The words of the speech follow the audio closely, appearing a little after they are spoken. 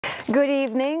Good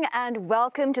evening and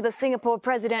welcome to the Singapore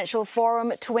Presidential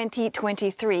Forum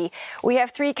 2023. We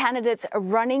have three candidates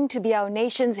running to be our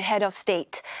nation's head of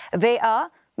state. They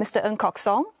are Mr. Ng Kok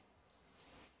Song,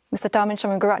 Mr. Tharman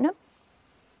Shanmugaratnam,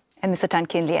 and Mr.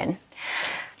 Kin Lian.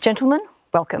 Gentlemen,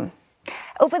 welcome.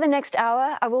 Over the next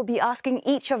hour, I will be asking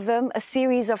each of them a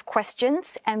series of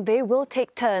questions and they will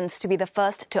take turns to be the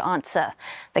first to answer.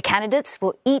 The candidates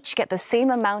will each get the same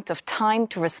amount of time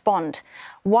to respond.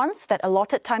 Once that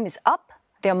allotted time is up,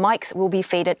 their mics will be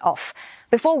faded off.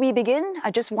 Before we begin,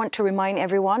 I just want to remind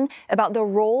everyone about the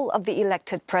role of the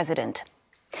elected president.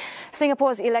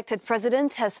 Singapore's elected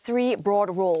president has three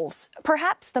broad roles.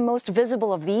 Perhaps the most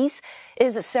visible of these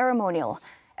is ceremonial.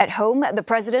 At home, the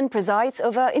president presides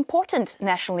over important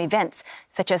national events,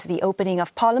 such as the opening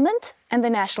of Parliament and the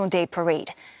National Day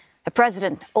Parade. The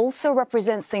president also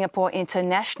represents Singapore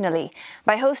internationally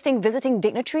by hosting visiting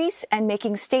dignitaries and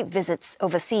making state visits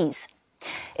overseas.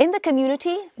 In the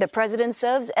community, the president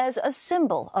serves as a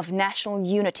symbol of national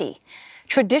unity.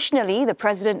 Traditionally, the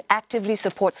president actively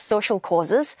supports social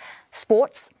causes,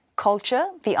 sports, culture,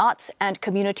 the arts, and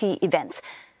community events.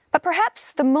 But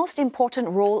perhaps the most important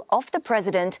role of the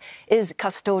president is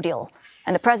custodial,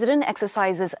 and the president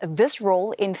exercises this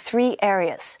role in three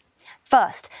areas.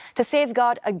 First, to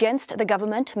safeguard against the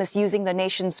government misusing the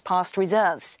nation's past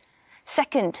reserves.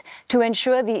 Second, to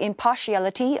ensure the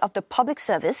impartiality of the public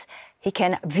service, he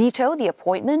can veto the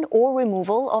appointment or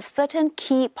removal of certain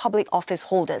key public office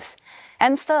holders.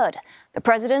 And third, the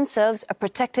president serves a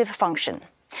protective function.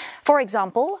 For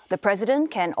example, the president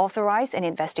can authorize an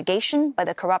investigation by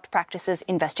the Corrupt Practices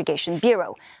Investigation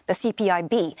Bureau, the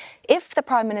CPIB, if the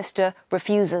Prime Minister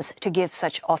refuses to give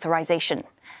such authorization.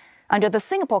 Under the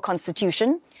Singapore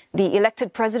Constitution, the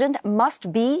elected president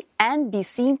must be and be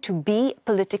seen to be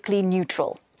politically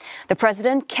neutral. The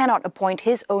president cannot appoint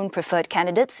his own preferred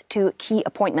candidates to key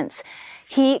appointments.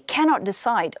 He cannot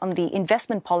decide on the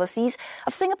investment policies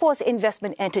of Singapore's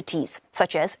investment entities,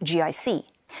 such as GIC.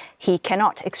 He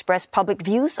cannot express public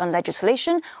views on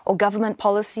legislation or government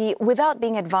policy without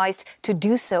being advised to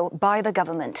do so by the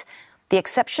government. The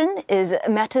exception is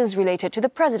matters related to the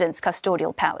president's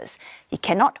custodial powers. He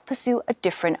cannot pursue a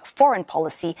different foreign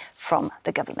policy from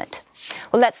the government.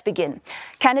 Well, let's begin.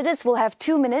 Candidates will have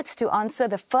 2 minutes to answer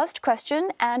the first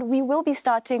question, and we will be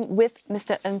starting with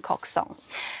Mr. Ng Kok Song.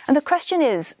 And the question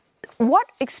is, what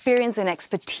experience and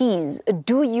expertise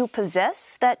do you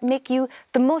possess that make you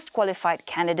the most qualified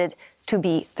candidate to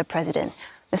be the president?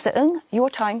 Mr. Ng, your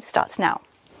time starts now.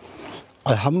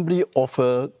 I humbly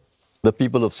offer the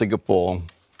people of Singapore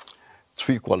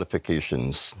three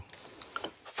qualifications.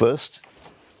 First,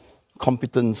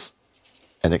 competence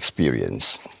and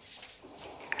experience.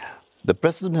 The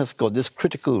president has got this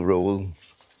critical role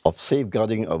of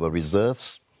safeguarding our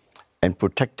reserves and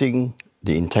protecting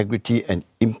the integrity and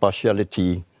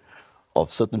impartiality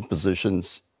of certain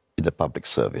positions in the public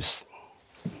service.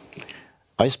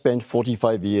 I spent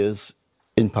 45 years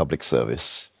in public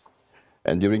service,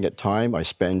 and during that time I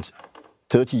spent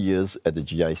 30 years at the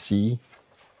GIC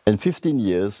and 15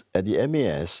 years at the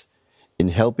MAS in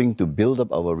helping to build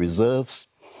up our reserves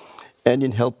and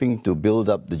in helping to build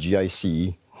up the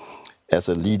GIC as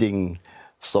a leading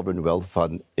sovereign wealth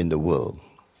fund in the world.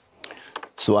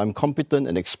 So I'm competent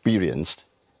and experienced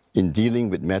in dealing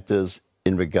with matters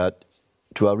in regard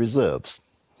to our reserves.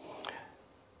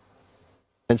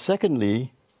 And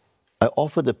secondly, I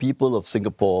offer the people of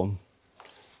Singapore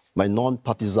my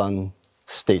non-partisan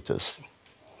status.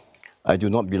 I do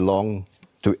not belong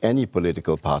to any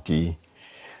political party,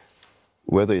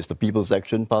 whether it's the People's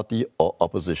Action Party or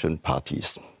opposition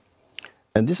parties.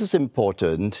 And this is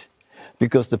important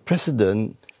because the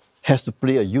president has to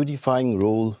play a unifying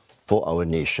role for our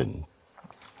nation.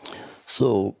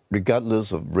 So,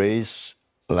 regardless of race,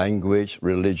 language,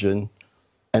 religion,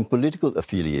 and political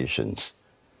affiliations.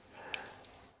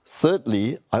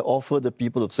 Thirdly, I offer the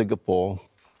people of Singapore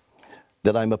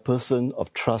that I'm a person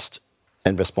of trust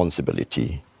and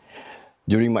responsibility.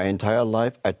 During my entire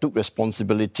life, I took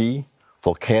responsibility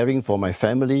for caring for my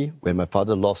family when my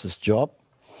father lost his job.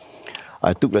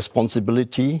 I took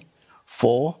responsibility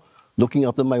for looking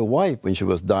after my wife when she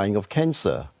was dying of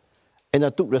cancer. And I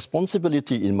took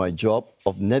responsibility in my job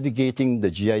of navigating the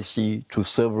GIC through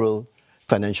several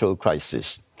financial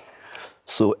crises.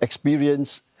 So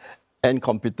experience and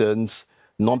competence,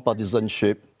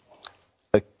 non-partisanship,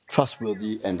 a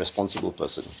trustworthy and responsible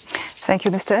person. Thank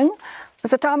you, Mr. Ng.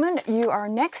 Mr. Tharman, you are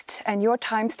next and your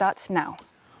time starts now.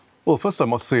 Well, first I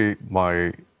must say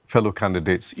my fellow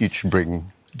candidates each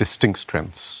bring distinct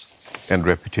strengths and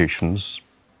reputations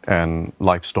and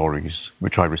life stories,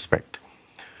 which I respect.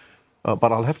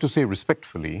 But I'll have to say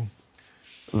respectfully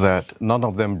that none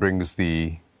of them brings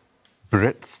the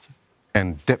breadth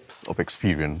and depth of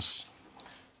experience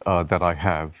that I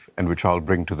have and which I'll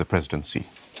bring to the presidency.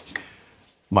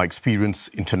 My experience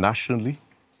internationally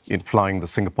in flying the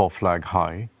Singapore flag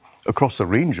high across a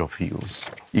range of fields,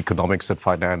 economics and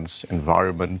finance,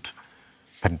 environment,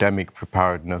 pandemic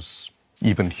preparedness,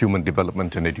 even human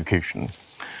development and education.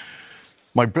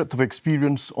 My breadth of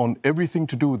experience on everything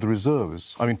to do with the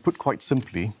reserves. I mean, put quite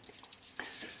simply,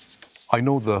 I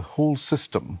know the whole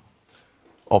system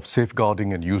of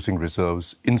safeguarding and using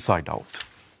reserves inside out.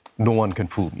 No one can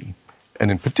fool me.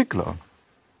 And in particular,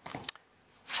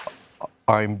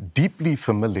 I'm deeply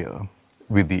familiar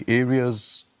with the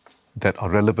areas that are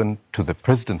relevant to the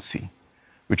presidency,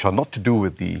 which are not to do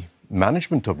with the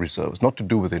management of reserves, not to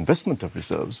do with the investment of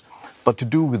reserves, but to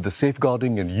do with the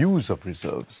safeguarding and use of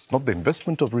reserves, not the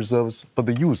investment of reserves, but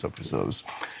the use of reserves.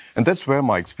 And that's where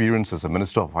my experience as a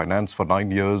Minister of Finance for 9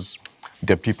 years,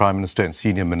 Deputy Prime Minister and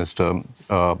Senior Minister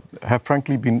have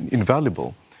frankly been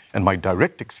invaluable. And my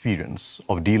direct experience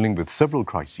of dealing with several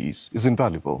crises is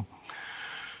invaluable.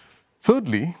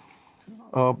 Thirdly,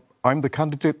 I'm the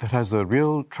candidate that has a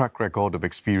real track record of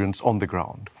experience on the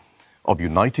ground, of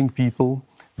uniting people,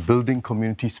 building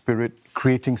community spirit,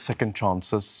 creating second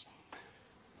chances,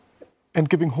 and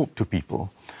giving hope to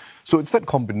people. So it's that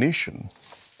combination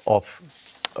of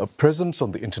a presence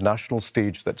on the international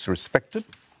stage that's respected,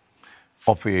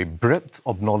 of a breadth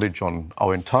of knowledge on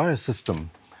our entire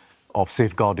system of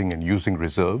safeguarding and using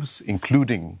reserves,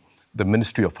 including the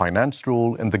Ministry of Finance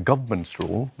role and the government's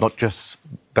role, not just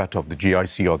that of the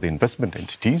GIC or the investment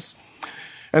entities.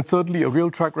 And thirdly, a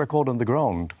real track record on the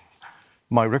ground.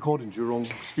 My record in Jurong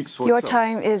speaks for itself. Your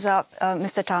time is up,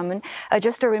 Mr. Tharman.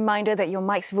 Just a reminder that your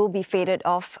mics will be faded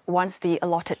off once the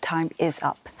allotted time is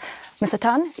up. Mr.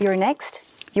 Tan, you're next.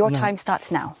 Your time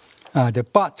starts now. The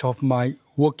part of my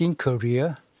working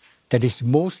career that is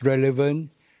most relevant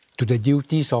to the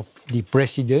duties of the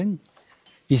President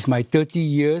is my 30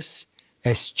 years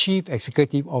as Chief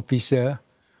Executive Officer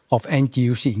of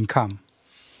NTUC Income.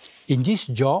 In this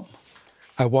job,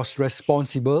 I was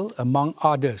responsible, among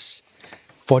others,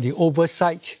 for the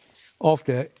oversight of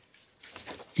the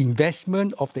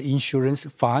investment of the insurance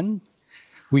fund,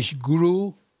 which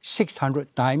grew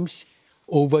 600 times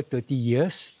over 30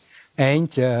 years.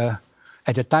 And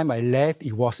at the time I left,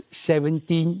 it was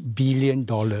 $17 billion.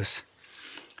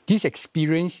 This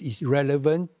experience is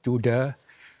relevant to the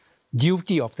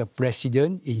duty of the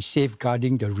President in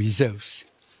safeguarding the reserves.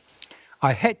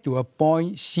 I had to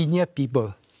appoint senior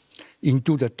people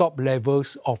into the top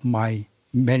levels of my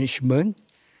management.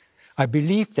 I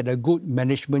believe that a good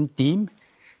management team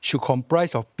should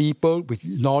comprise of people with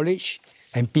knowledge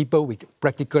and people with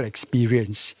practical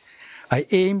experience. I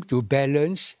aim to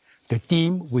balance the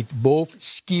team with both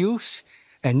skills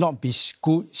and not be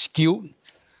skewed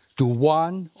to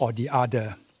one or the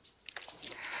other.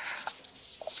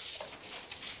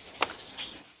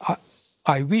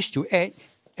 I wish to add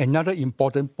another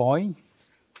important point.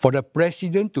 For the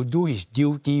President to do his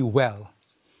duty well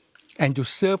and to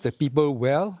serve the people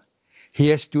well, he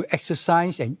has to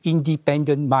exercise an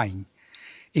independent mind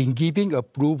in giving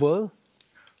approval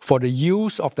for the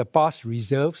use of the past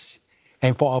reserves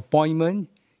and for appointment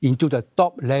into the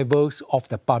top levels of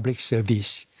the public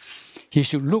service. He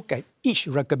should look at each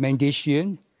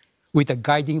recommendation with a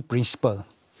guiding principle.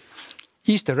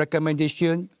 Is the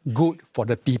recommendation good for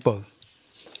the people?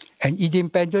 An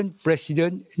independent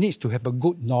President needs to have a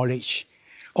good knowledge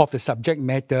of the subject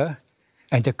matter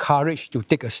and the courage to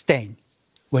take a stand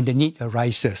when the need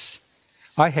arises.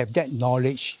 I have that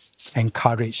knowledge and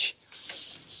courage.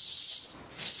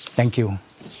 Thank you.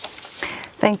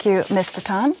 Thank you, Mr.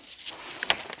 Tan.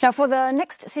 Now, for the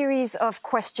next series of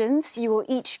questions, you will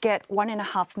each get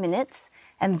 1.5 minutes.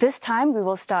 And this time, we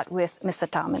will start with Mr.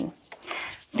 Tharman.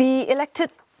 The elected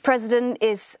President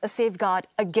is a safeguard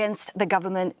against the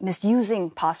government misusing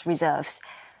past reserves.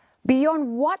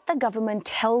 Beyond what the government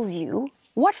tells you,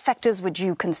 what factors would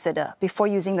you consider before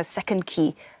using the second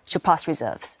key to past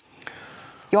reserves?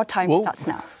 Your time starts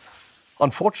now.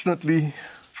 Unfortunately,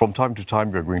 from time to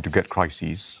time, we're going to get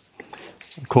crises.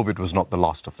 COVID was not the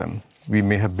last of them. We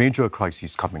may have major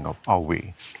crises coming up our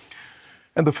way.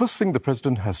 And the first thing the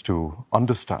President has to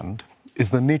understand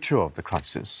is the nature of the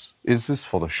crisis. Is this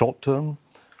for the short term?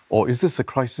 Or is this a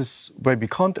crisis where we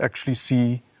can't actually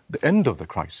see the end of the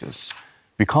crisis?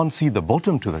 We can't see the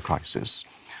bottom to the crisis.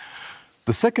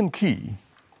 The second key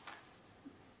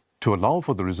to allow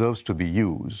for the reserves to be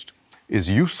used is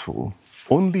useful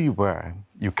only where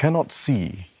you cannot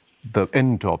see the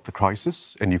end of the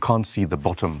crisis and you can't see the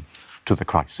bottom to the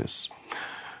crisis.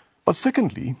 But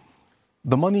secondly,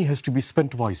 the money has to be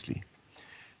spent wisely.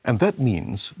 And that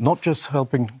means not just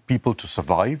helping people to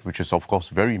survive, which is of course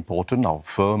very important, our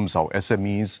firms, our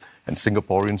SMEs and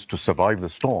Singaporeans to survive the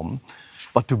storm,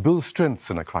 but to build strengths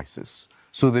in a crisis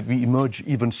so that we emerge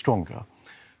even stronger.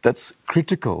 That's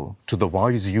critical to the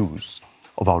wise use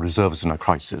of our reserves in a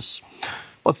crisis.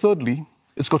 But thirdly,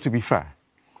 it's got to be fair.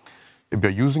 If we're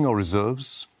using our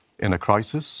reserves in a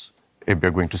crisis, if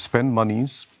we're going to spend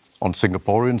monies on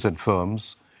Singaporeans and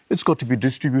firms, it's got to be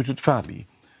distributed fairly.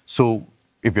 So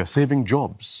if we're saving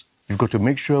jobs, we've got to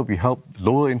make sure we help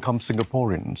lower-income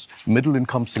Singaporeans,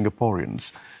 middle-income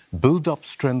Singaporeans, build up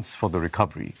strengths for the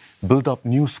recovery, build up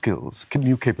new skills,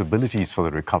 new capabilities for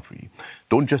the recovery.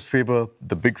 Don't just favour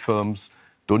the big firms,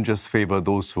 don't just favour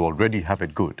those who already have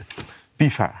it good. Be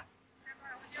fair.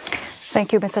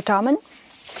 Thank you, Mr. Tharman.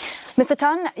 Mr.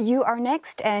 Tan, you are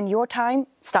next, and your time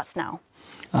starts now.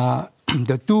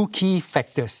 The two key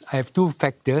factors. I have two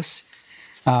factors.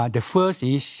 The first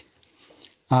is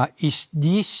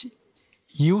this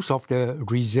use of the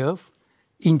reserve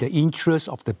in the interest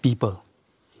of the people?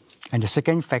 And the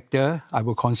second factor I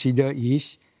will consider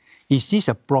is this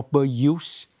a proper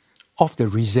use of the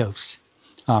reserves?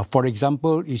 For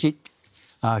example, is it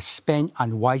spent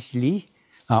unwisely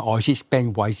or is it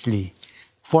spent wisely?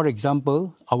 For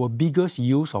example, our biggest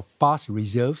use of past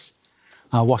reserves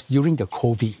was during the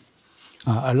COVID.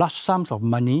 A large sum of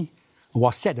money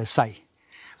was set aside.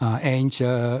 And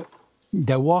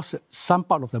there was some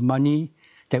part of the money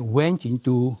that went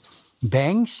into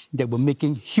banks that were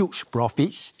making huge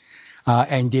profits,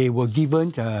 and they were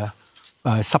given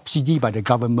subsidy by the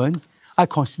government. I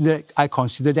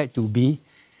consider that to be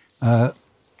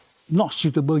not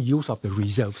suitable use of the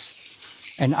reserves.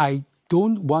 And I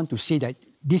don't want to say that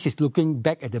this is looking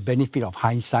back at the benefit of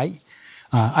hindsight.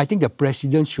 I think the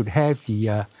president should have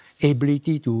the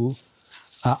ability to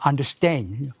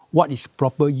understand what is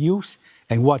proper use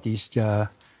and what is the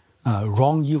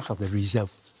wrong use of the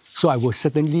reserve. So I will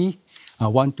certainly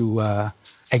want to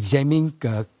examine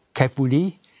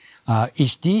carefully,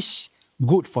 is this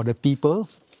good for the people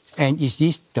and is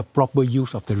this the proper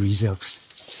use of the reserves?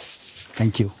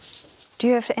 Thank you. Do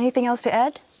you have anything else to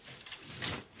add?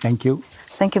 Thank you.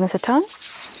 Thank you, Mr. Tan.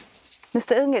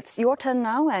 Mr. Ng, it's your turn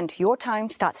now, and your time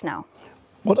starts now.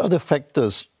 What other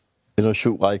factors,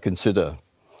 should I consider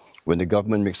when the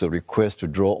government makes a request to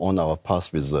draw on our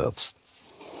past reserves?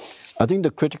 I think the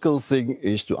critical thing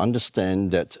is to understand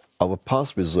that our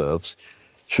past reserves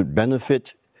should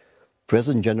benefit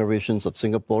present generations of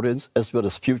Singaporeans as well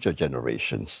as future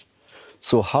generations.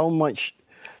 So how much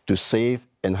to save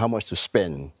and how much to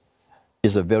spend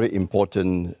is a very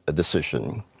important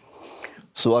decision.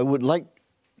 So I would like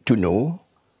to know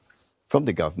from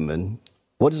the government,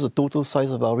 what is the total size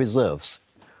of our reserves?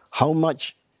 How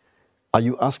much are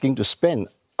you asking to spend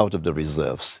out of the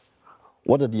reserves?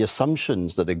 What are the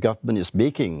assumptions that the government is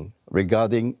making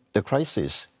regarding the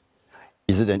crisis?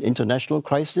 Is it an international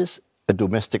crisis, a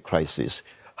domestic crisis?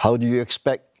 How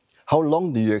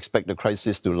long do you expect the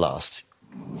crisis to last?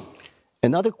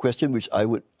 Another question which I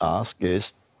would ask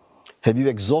is, have you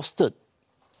exhausted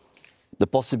the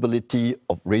possibility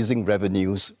of raising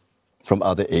revenues from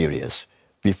other areas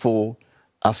before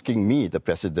asking me, the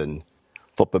President,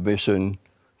 for permission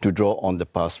to draw on the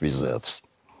past reserves?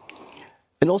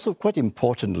 And also, quite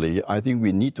importantly, I think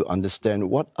we need to understand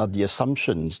what are the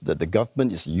assumptions that the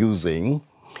government is using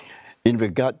in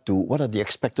regard to what are the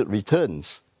expected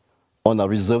returns on our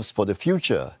reserves for the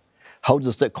future. How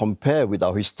does that compare with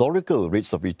our historical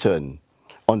rates of return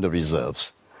on the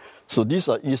reserves? So these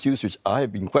are issues which I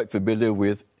have been quite familiar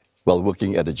with while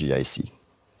working at the GIC.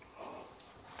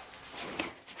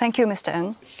 Thank you, Mr.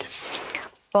 Ng.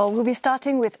 Well, we'll be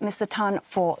starting with Mr. Tan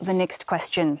for the next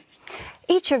question.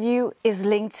 Each of you is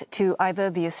linked to either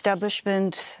the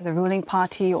establishment, the ruling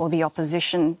party, or the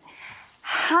opposition.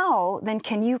 How, then,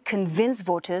 can you convince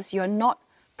voters you're not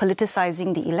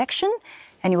politicizing the election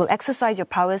and you will exercise your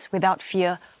powers without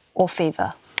fear or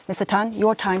favour? Mr. Tan,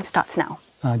 your time starts now.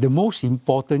 The most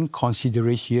important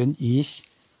consideration is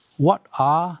what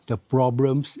are the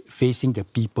problems facing the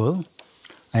people,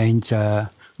 and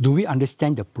do we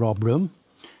understand the problem?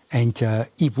 And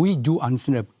if we do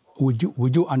understand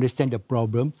the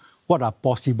problem, what are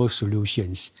possible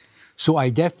solutions? So I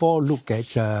therefore look at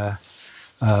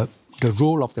the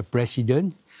role of the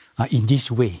president in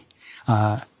this way.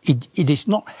 It is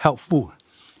not helpful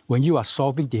when you are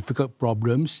solving difficult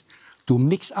problems to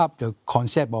mix up the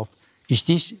concept of, is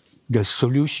this the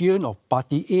solution of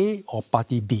party A or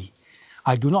party B?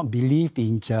 I do not believe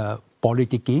in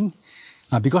politicking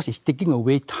because it's taking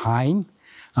away time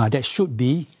that should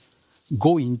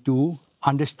go into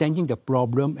understanding the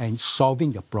problem and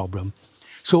solving the problem.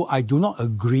 So I do not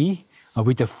agree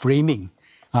with the framing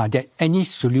that any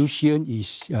solution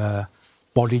is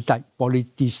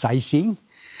politicizing.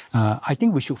 I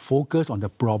think we should focus on the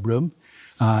problem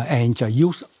and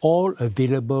use all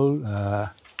available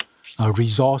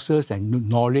resources and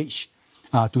knowledge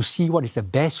to see what is the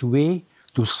best way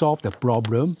to solve the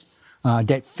problem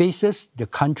that faces the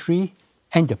country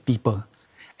and the people.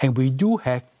 And we do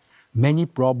have many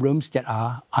problems that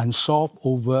are unsolved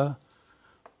over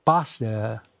past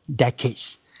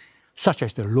decades, such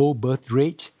as the low birth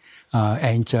rate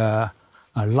and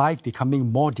life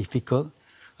becoming more difficult.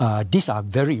 These are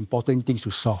very important things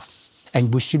to solve,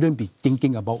 and we shouldn't be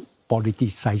thinking about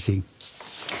politicizing.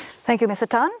 Thank you, Mr.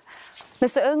 Tan.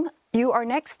 Mr. Ng, you are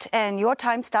next, and your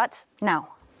time starts now.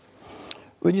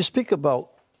 When you speak about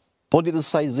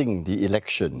politicizing the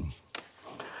election,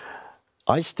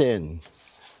 I stand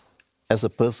as a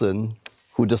person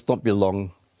who does not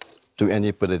belong to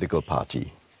any political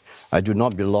party. I do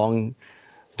not belong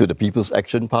to the People's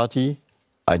Action Party.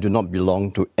 I do not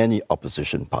belong to any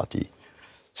opposition party.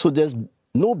 So there's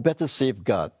no better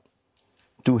safeguard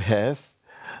to have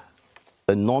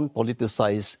a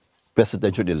non-politicized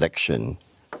presidential election,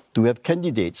 to have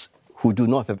candidates who do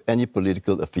not have any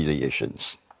political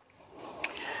affiliations.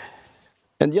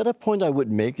 And the other point I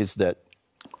would make is that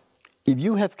if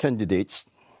you have candidates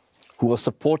who are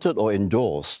supported or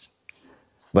endorsed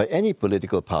by any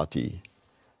political party,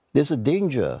 there's a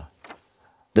danger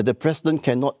that the president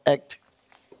cannot act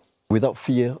without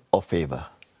fear or favor,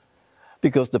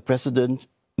 because the president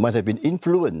might have been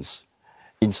influenced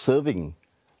in serving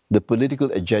the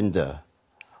political agenda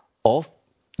of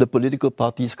the political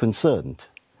parties concerned.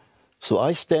 So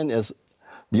I stand as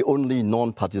the only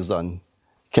non-partisan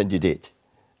candidate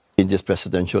in this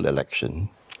presidential election.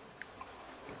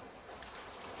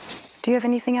 Do you have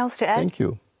anything else to add? Thank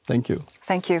you. Thank you.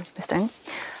 Thank you, Mr. Ng.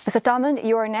 Mr. Tharman,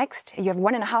 you are next. You have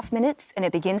 1.5 minutes, and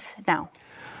it begins now.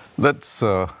 Let's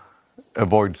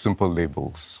avoid simple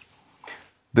labels.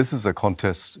 This is a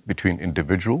contest between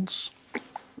individuals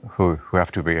who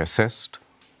have to be assessed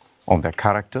on their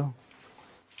character,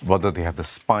 whether they have the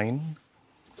spine,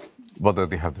 whether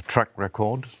they have the track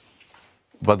record,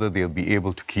 whether they'll be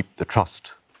able to keep the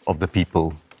trust of the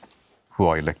people who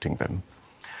are electing them.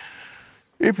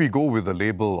 If we go with the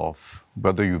label of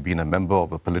whether you've been a member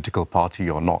of a political party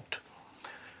or not,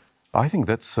 I think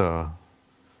that's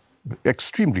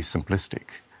extremely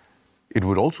simplistic. It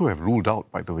would also have ruled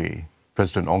out, by the way,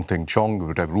 President Ong Teng Cheong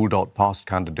would have ruled out past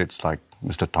candidates like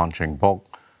Mr. Tan Cheng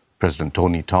Bock, President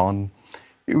Tony Tan.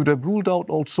 It would have ruled out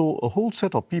also a whole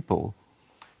set of people,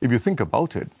 if you think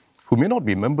about it, who may not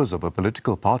be members of a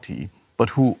political party, but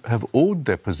who have owed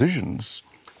their positions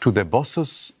to their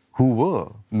bosses who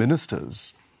were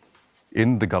ministers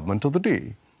in the government of the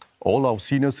day. All our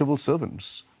senior civil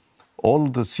servants, all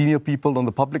the senior people on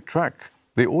the public track,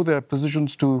 they owe their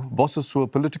positions to bosses who are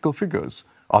political figures.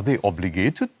 Are they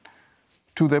obligated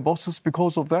to their bosses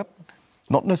because of that?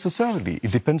 Not necessarily.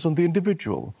 It depends on the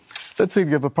individual. Let's say you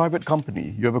have a private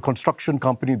company, you have a construction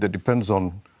company that depends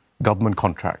on government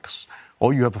contracts,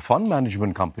 or you have a fund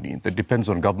management company that depends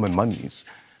on government monies.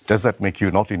 Does that make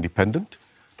you not independent?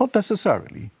 Not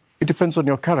necessarily. It depends on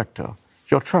your character,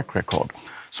 your track record.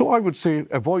 So I would say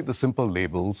avoid the simple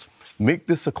labels. Make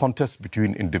this a contest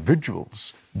between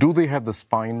individuals. Do they have the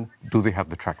spine? Do they have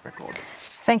the track record?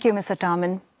 Thank you, Mr.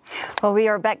 Tharman. Well, we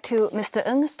are back to Mr.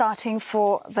 Ng, starting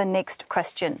for the next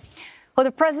question. Well,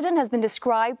 the president has been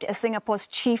described as Singapore's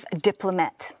chief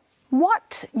diplomat.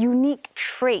 What unique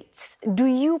traits do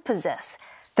you possess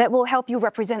that will help you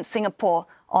represent Singapore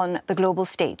on the global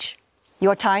stage?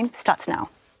 Your time starts now.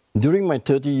 During my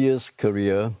 30 years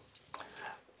career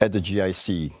at the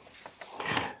GIC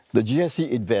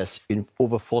invests in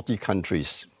over 40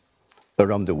 countries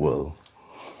around the world.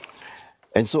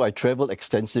 And so I traveled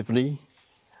extensively.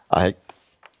 I had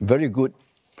very good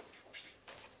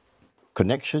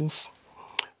connections,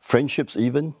 friendships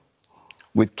even,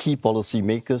 with key policy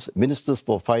makers, ministers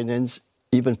for finance,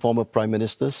 even former prime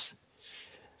ministers,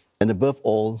 and above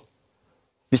all,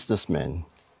 businessmen,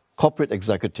 corporate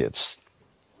executives.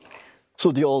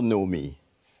 So they all know me.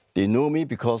 They know me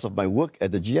because of my work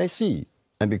at the GIC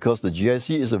and because the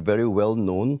GIC is a very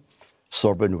well-known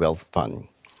sovereign wealth fund.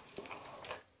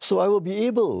 So I will be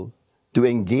able to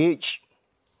engage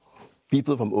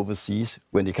people from overseas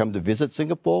when they come to visit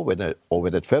Singapore or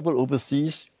when they travel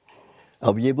overseas.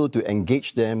 I'll be able to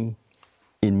engage them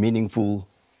in meaningful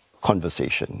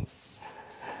conversation.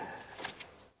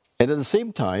 And at the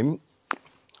same time,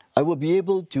 I will be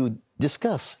able to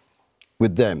discuss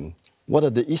with them what are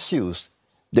the issues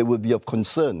that will be of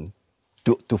concern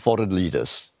to foreign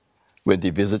leaders. when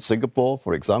they visit Singapore,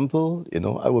 for example,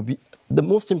 the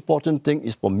most important thing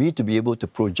is for me to be able to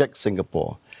project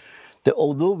Singapore. That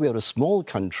although we are a small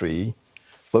country,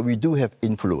 but we do have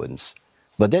influence.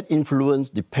 But that influence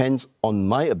depends on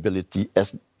my ability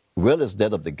as well as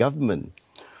that of the government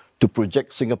to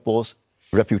project Singapore's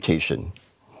reputation.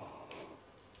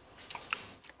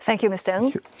 Thank you, Mr.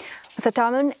 Ng. Mr.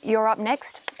 Tharman, you're up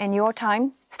next, and your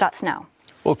time starts now.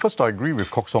 Well, first, I agree with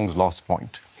Kok Song's last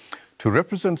point. To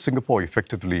represent Singapore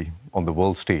effectively on the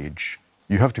world stage,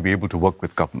 you have to be able to work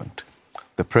with government.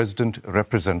 The president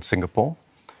represents Singapore,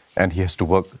 and he has to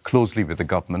work closely with the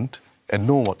government and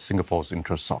know what Singapore's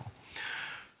interests are.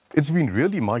 It's been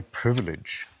really my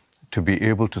privilege to be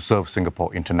able to serve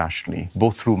Singapore internationally,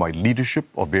 both through my leadership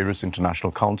of various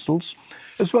international councils,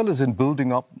 as well as in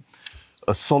building up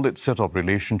a solid set of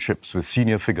relationships with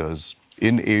senior figures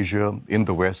in Asia, in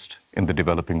the West, in the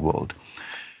developing world.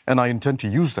 And I intend to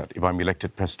use that if I'm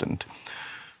elected president.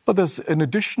 But there's an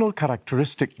additional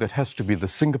characteristic that has to be the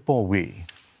Singapore way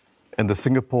and the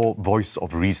Singapore voice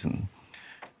of reason.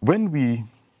 When we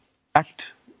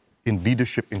act in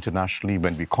leadership internationally,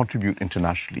 when we contribute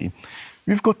internationally,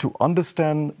 we've got to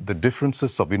understand the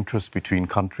differences of interest between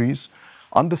countries,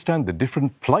 understand the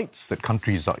different plights that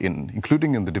countries are in,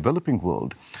 including in the developing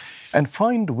world, and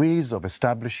find ways of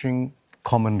establishing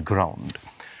common ground.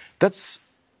 That's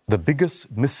the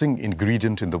biggest missing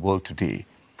ingredient in the world today.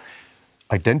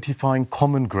 Identifying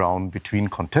common ground between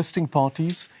contesting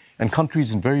parties and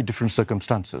countries in very different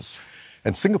circumstances.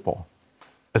 And Singapore,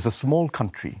 as a small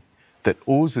country that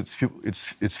owes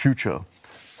its future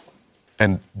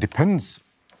and depends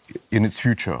in its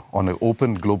future on an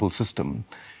open global system,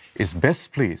 is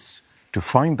best placed to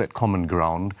find that common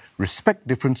ground, respect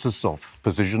differences of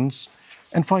positions,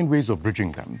 and find ways of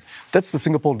bridging them. That's the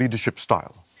Singapore leadership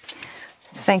style.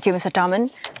 Thank you, Mr. Tharman.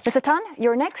 Mr. Tan,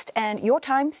 you're next, and your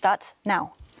time starts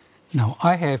now. Now,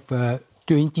 I have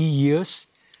 20 years.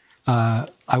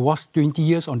 I was 20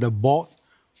 years on the board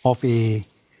of a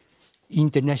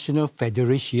international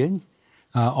federation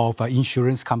of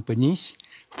insurance companies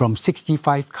from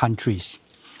 65 countries.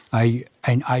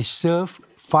 I served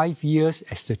 5 years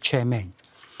as the chairman.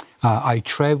 I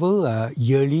travel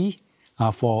yearly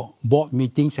for board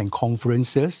meetings and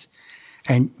conferences.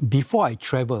 And before I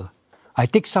travel, I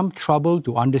take some trouble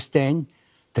to understand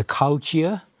the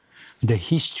culture, the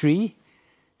history,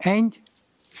 and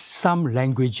some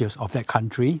languages of that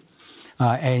country.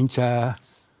 I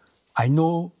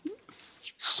know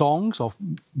songs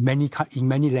in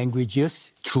many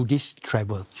languages through this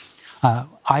travel.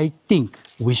 I think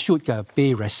we should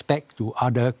pay respect to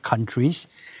other countries,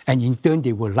 and in turn,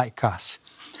 they will like us.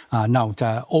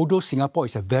 Although Singapore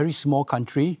is a very small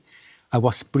country, I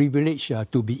was privileged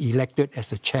to be elected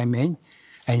as a chairman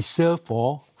and serve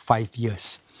for 5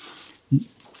 years.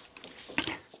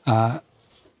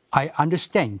 I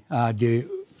understand the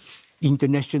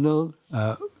international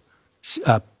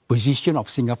position of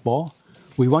Singapore.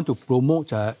 We want to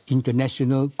promote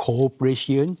international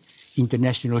cooperation,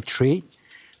 international trade,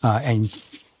 and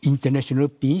international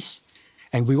peace.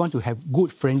 And we want to have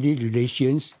good, friendly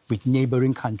relations with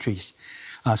neighboring countries.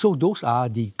 So those are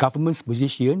the government's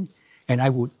position, and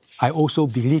I also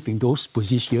believe in those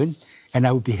positions, and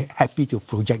I would be happy to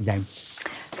project them.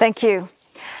 Thank you.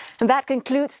 And that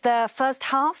concludes the first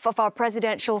half of our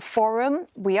presidential forum.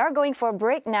 We are going for a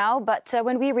break now, but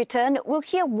when we return, we'll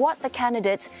hear what the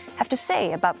candidates have to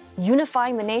say about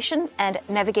unifying the nation and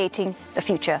navigating the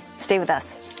future. Stay with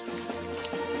us.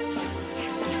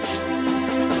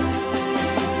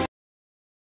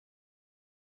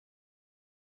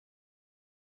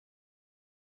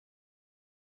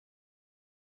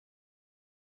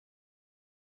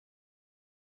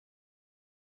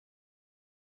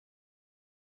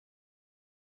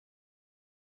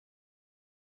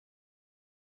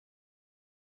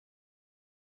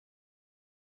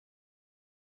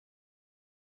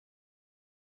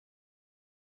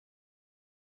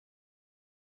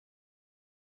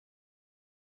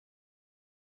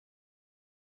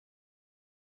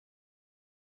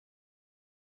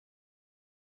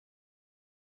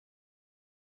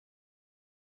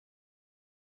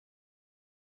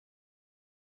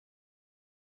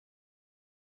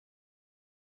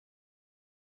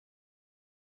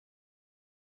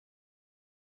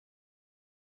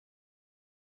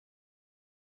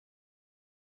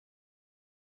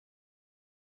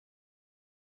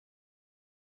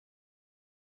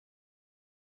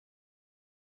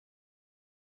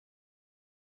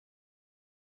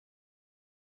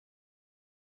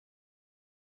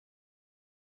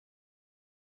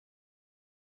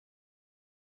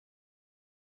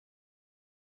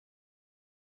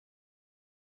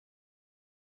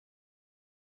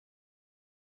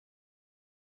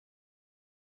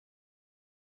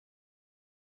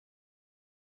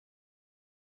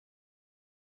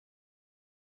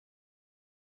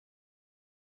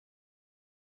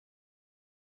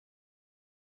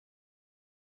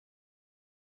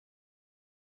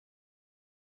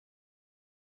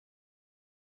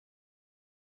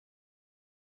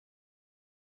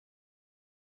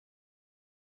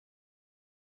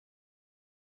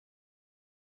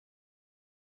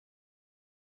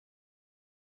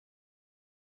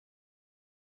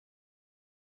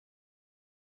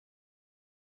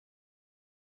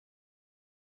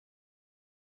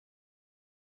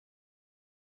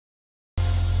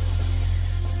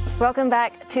 Welcome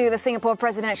back to the Singapore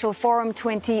Presidential Forum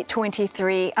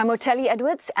 2023. I'm Otelli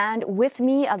Edwards, and with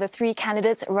me are the three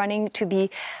candidates running to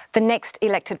be the next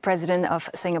elected president of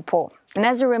Singapore. And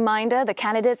as a reminder, the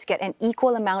candidates get an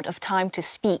equal amount of time to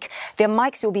speak. Their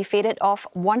mics will be faded off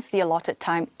once the allotted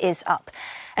time is up.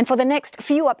 And for the next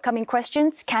few upcoming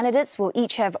questions, candidates will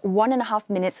each have 1.5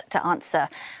 minutes to answer.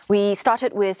 We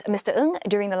started with Mr. Ng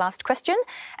during the last question,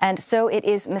 and so it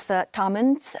is Mr.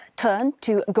 Tharman's turn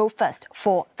to go first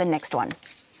for the next one.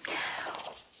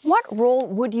 What role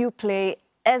would you play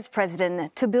as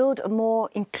president to build a more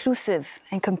inclusive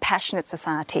and compassionate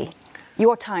society?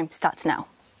 Your time starts now.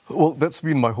 Well, that's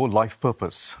been my whole life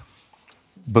purpose,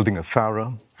 building a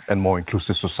fairer and more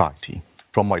inclusive society.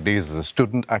 From my days as a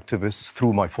student activist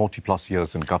through my 40-plus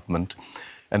years in government.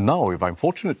 And now, if I'm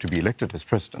fortunate to be elected as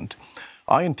president,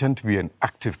 I intend to be an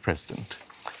active president,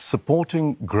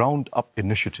 supporting ground-up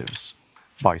initiatives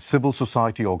by civil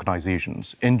society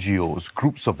organizations, NGOs,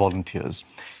 groups of volunteers,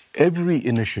 every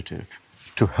initiative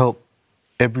to help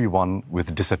everyone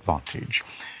with disadvantage.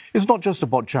 It's not just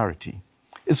about charity.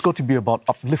 It's got to be about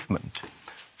upliftment,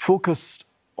 focused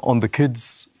on the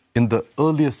kids in the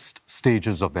earliest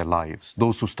stages of their lives,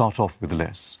 those who start off with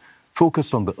less,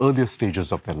 focused on the earliest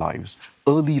stages of their lives.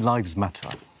 Early lives matter.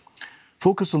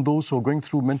 Focus on those who are going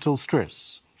through mental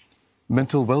stress,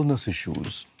 mental wellness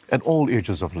issues at all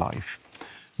ages of life.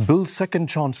 Build second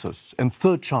chances and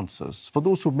third chances for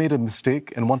those who've made a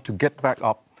mistake and want to get back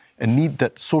up and need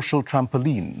that social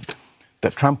trampoline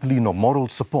of moral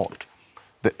support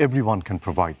that everyone can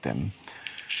provide them.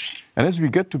 And as we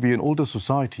get to be an older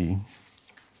society,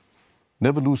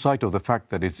 never lose sight of the fact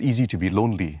that it's easy to be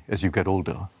lonely as you get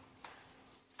older.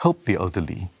 Help the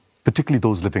elderly, particularly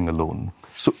those living alone.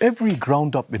 So every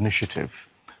ground-up initiative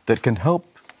that can help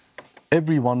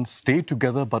everyone stay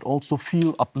together but also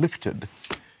feel uplifted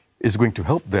is going to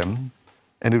help them,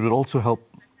 and it will also help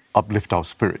uplift our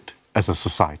spirit as a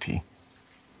society.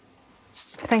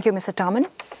 Thank you, Mr. Tharman.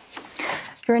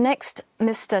 You're next,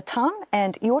 Mr. Tan,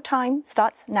 and your time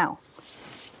starts now.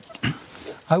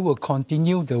 I will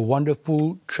continue the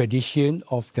wonderful tradition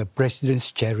of the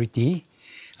President's Charity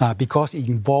because it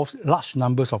involves large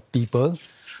numbers of people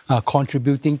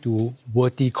contributing to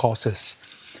worthy causes.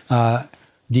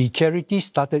 The charity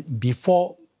started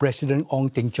before President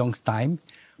Ong Teng Cheong's time,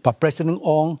 but President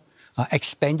Ong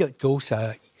expanded those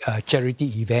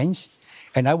charity events,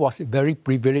 and I was very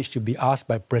privileged to be asked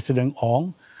by President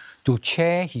Ong to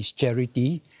chair his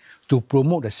charity to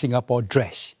promote the Singapore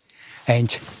dress. And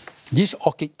this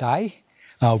orchid tie,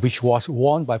 which was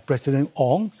worn by President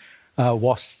Ong,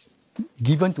 was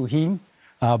given to him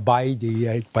by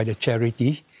the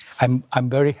charity. I'm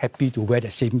very happy to wear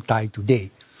the same tie today.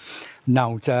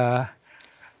 Now,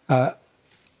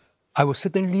 I will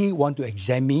certainly want to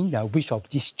examine which of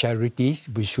these charities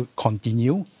we should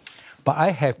continue. But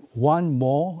I have one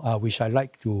more which I'd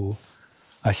like to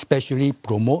especially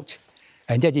promote,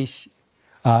 and that is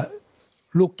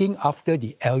looking after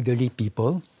the elderly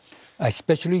people,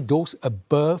 especially those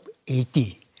above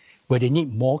 80, where they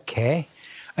need more care.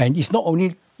 And it's not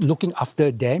only looking after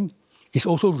them, it's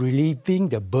also relieving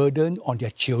the burden on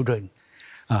their children.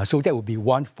 So that will be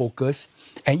one focus.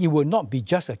 And it will not be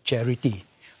just a charity.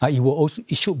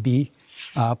 It should be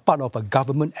part of a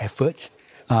government effort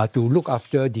to look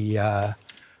after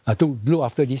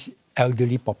this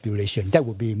elderly population. That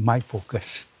would be my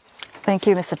focus. Thank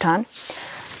you, Mr. Tan.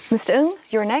 Mr. Ng,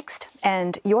 you're next,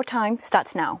 and your time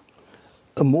starts now.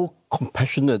 A more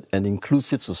compassionate and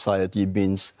inclusive society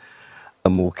means a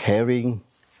more caring,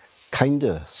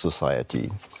 kinder society.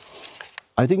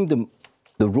 I think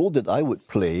the role that I would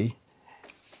play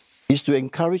is to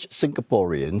encourage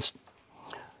Singaporeans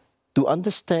to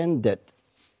understand that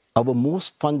our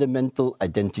most fundamental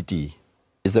identity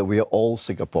is that we are all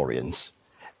Singaporeans,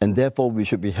 and therefore we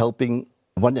should be helping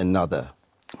one another.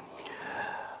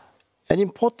 An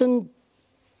important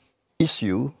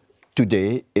issue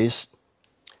today is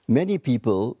many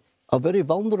people are very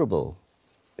vulnerable,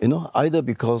 either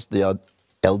because they are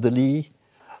elderly,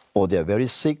 or they are very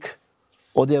sick,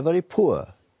 or they are very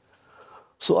poor.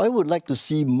 So I would like to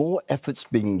see more efforts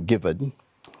being given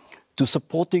to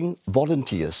supporting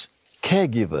volunteers,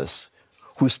 caregivers,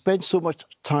 who spend so much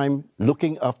time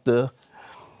looking after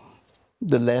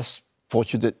the less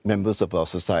fortunate members of our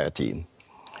society.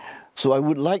 So I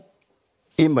would like,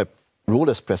 in my role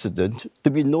as president,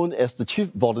 to be known as the chief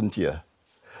volunteer,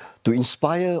 to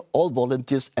inspire all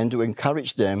volunteers and to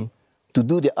encourage them to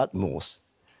do their utmost.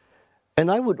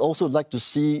 And I would also like to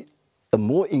see a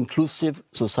more inclusive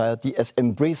society as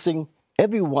embracing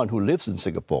everyone who lives in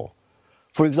Singapore.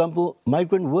 For example,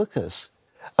 migrant workers,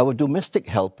 our domestic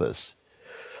helpers.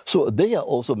 So they are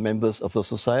also members of a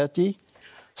society.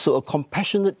 So a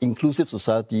compassionate, inclusive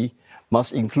society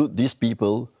must include these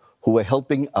people who are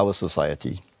helping our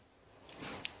society.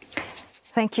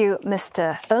 Thank you,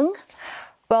 Mr. Ng.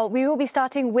 Well, we will be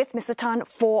starting with Mr. Tan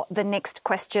for the next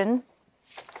question.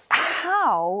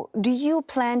 How do you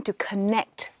plan to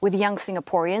connect with young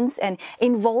Singaporeans and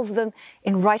involve them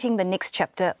in writing the next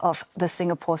chapter of the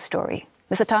Singapore story?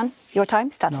 Mr. Tan, your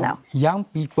time starts now. Young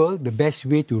people, the best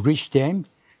way to reach them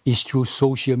is through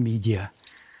social media.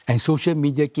 And social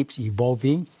media keeps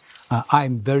evolving.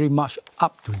 I'm very much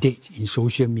up to date in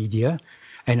social media,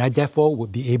 and I therefore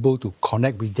would be able to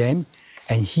connect with them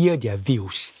and hear their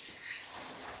views.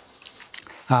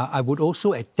 I would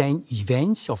also attend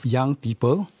events of young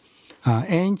people,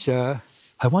 and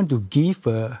I want to give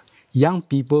young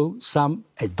people some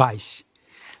advice.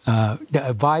 The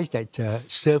advice that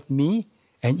served me,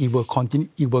 and it will continue.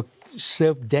 It will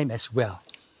serve them as well.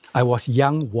 I was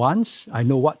young once. I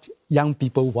know what young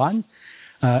people want,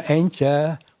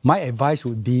 and my advice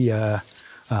would be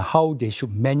how they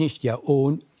should manage their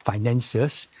own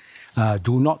finances.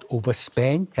 Do not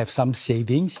overspend. Have some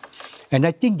savings, and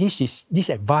I think this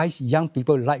advice young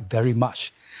people like very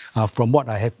much from what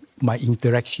I have my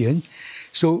interaction.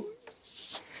 So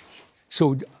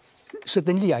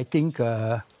certainly I think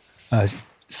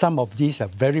some of these are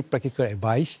very practical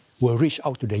advice will reach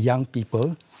out to the young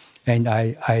people, and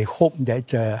I hope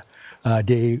that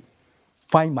they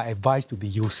find my advice to be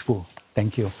useful.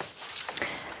 Thank you.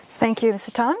 Thank you,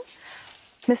 Mr. Tan.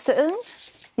 Mr. Ng,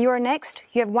 you are next.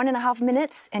 You have 1.5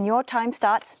 minutes, and your time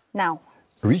starts now.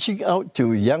 Reaching out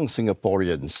to young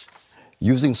Singaporeans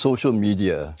using social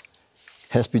media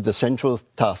has been the central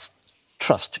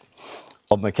thrust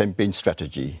of my campaign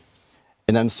strategy.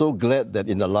 And I'm so glad that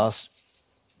in the last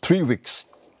 3 weeks,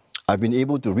 I've been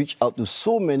able to reach out to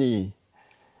so many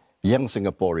young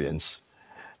Singaporeans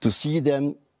to see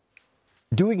them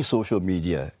doing social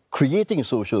media, creating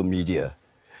social media.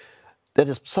 That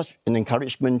is such an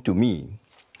encouragement to me.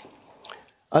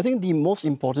 I think the most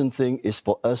important thing is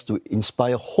for us to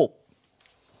inspire hope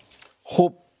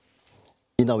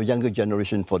in our younger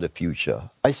generation for the future.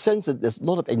 I sense that there's a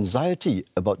lot of anxiety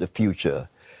about the future.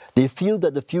 They feel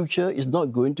that the future is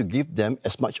not going to give them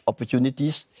as much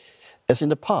opportunities as in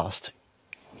the past.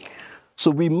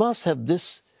 So we must have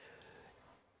this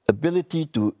ability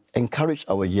to encourage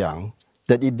our young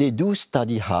that if they do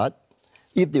study hard,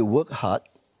 if they work hard,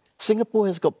 Singapore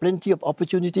has got plenty of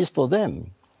opportunities for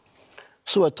them.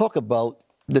 So I talk about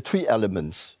the 3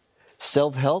 elements: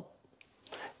 self-help,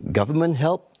 government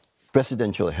help,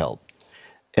 presidential help.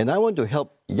 And I want to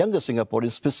help younger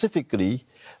Singaporeans specifically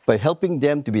by helping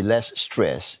them to be less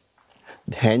stressed,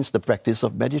 hence the practice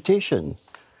of meditation.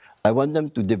 I want them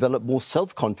to develop more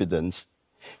self-confidence,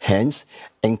 hence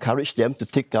encourage them to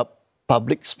take up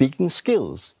public speaking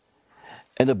skills.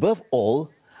 And above all,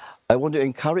 I want to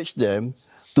encourage them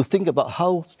to think about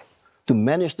how to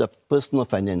manage their personal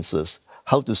finances,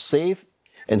 how to save,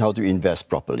 and how to invest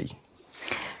properly.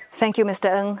 Thank you, Mr.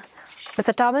 Ng.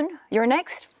 Mr. Tharman, you're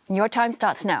next. Your time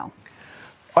starts now.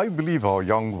 I believe our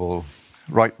young will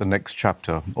write the next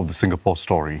chapter of the Singapore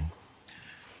story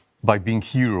by being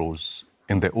heroes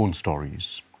in their own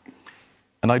stories.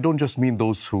 And I don't just mean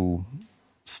those who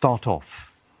start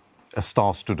off as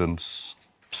star students,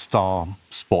 star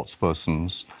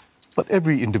sportspersons, but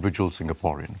every individual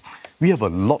Singaporean. We have a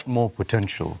lot more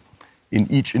potential in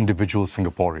each individual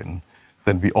Singaporean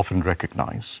than we often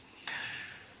recognize.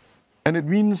 And it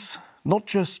means not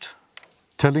just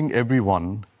telling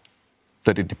everyone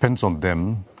that it depends on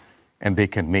them and they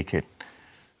can make it,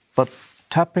 but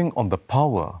tapping on the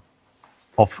power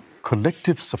of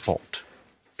collective support,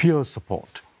 peer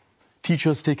support,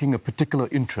 teachers taking a particular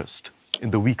interest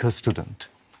in the weaker student,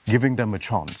 giving them a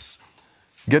chance,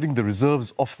 getting the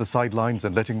reserves off the sidelines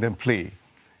and letting them play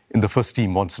in the first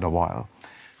team once in a while,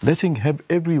 letting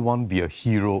everyone be a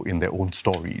hero in their own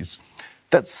stories.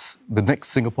 That's the next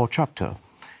Singapore chapter.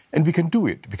 And we can do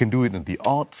it. We can do it in the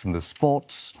arts, in the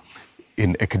sports,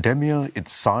 in academia, in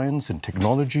science, in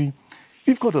technology.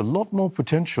 We've got a lot more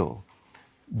potential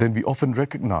than we often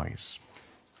recognize.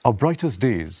 Our brightest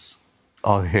days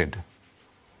are ahead.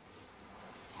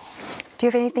 Do you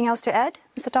have anything else to add,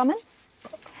 Mr. Tharman?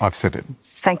 I've said it.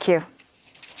 Thank you.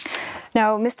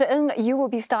 Now, Mr. Ng, you will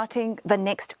be starting the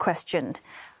next question.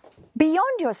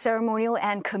 Beyond your ceremonial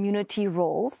and community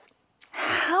roles,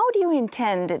 how do you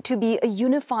intend to be a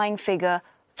unifying figure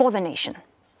for the nation?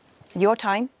 Your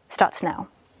time starts now.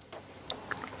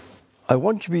 I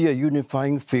want to be a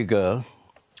unifying figure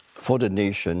for the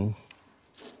nation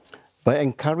by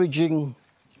encouraging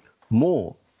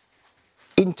more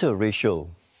interracial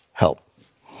help.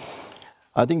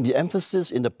 I think the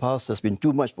emphasis in the past has been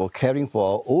too much for caring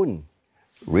for our own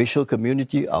racial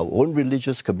community, our own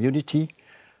religious community.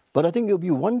 But I think it would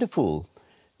be wonderful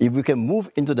if we can move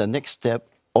into the next step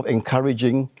of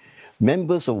encouraging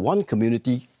members of one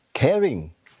community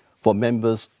caring for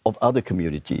members of other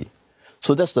community.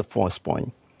 So that's the first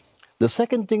point. The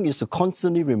second thing is to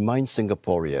constantly remind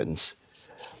Singaporeans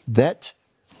that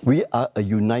we are a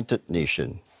united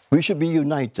nation. We should be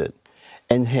united.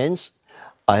 And hence,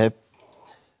 I have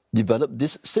developed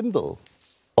this symbol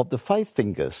of the 5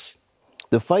 fingers.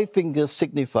 The 5 fingers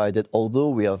signify that although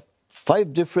we have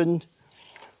 5 different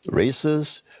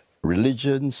races,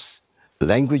 religions,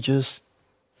 languages,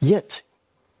 yet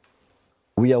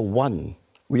we are one.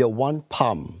 We are one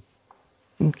palm.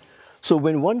 So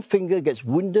when one finger gets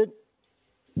wounded,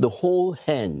 the whole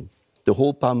hand, the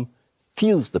whole palm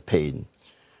feels the pain.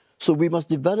 So we must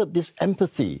develop this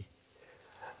empathy,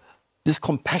 this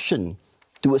compassion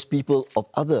towards people of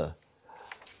other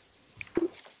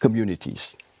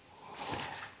communities.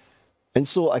 And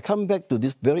so I come back to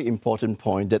this very important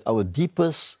point that our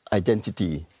deepest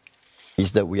identity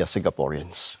is that we are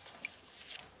Singaporeans.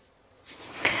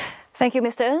 Thank you,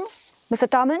 Mr. Ng. Mr.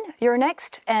 Tharman, you're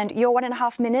next, and your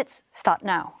 1.5 minutes start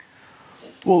now.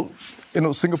 Well,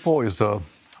 Singapore is an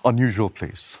unusual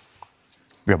place.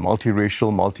 We are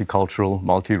multiracial, multicultural,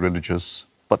 multi-religious,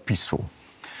 but peaceful.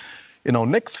 In our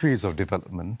next phase of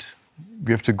development,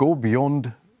 we have to go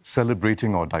beyond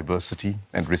celebrating our diversity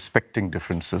and respecting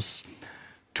differences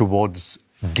towards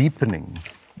deepening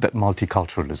that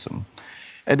multiculturalism.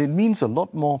 And it means a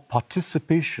lot more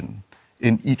participation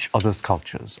in each other's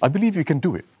cultures. I believe we can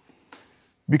do it.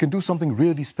 We can do something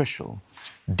really special.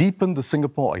 Deepen the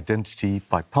Singapore identity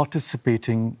by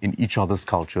participating in each other's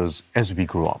cultures as we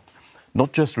grow up.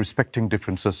 Not just respecting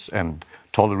differences and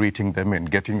tolerating them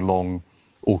and getting along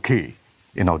okay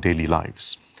in our daily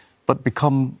lives, but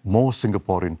become more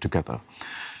Singaporean together.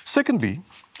 Secondly,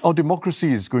 our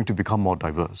democracy is going to become more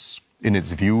diverse in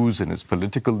its views, in its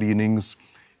political leanings,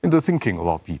 in the thinking of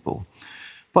our people.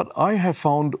 But I have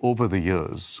found over the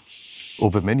years,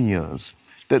 over many years,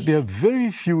 that there are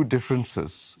very few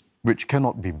differences which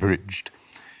cannot be bridged.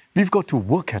 We've got to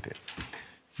work at it.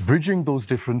 Bridging those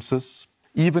differences,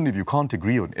 even if you can't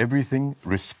agree on everything,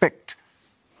 respect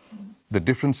the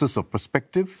differences of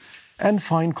perspective and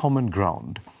find common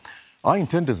ground. I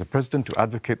intend as a president to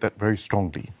advocate that very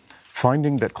strongly,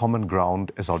 finding that common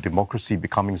ground as our democracy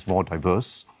becomes more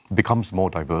diverse,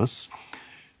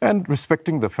 and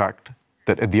respecting the fact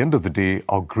that at the end of the day,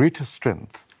 our greatest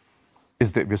strength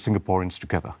is that we're Singaporeans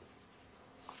together.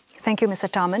 Thank you, Mr.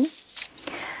 Tharman.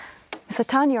 Mr.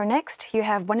 Tan, you're next. You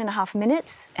have 1.5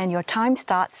 minutes, and your time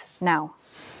starts now.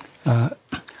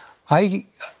 I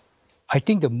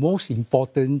think the most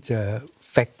important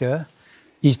factor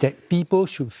is that people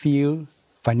should feel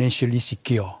financially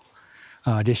secure.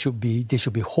 They should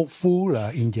be hopeful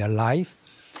in their life.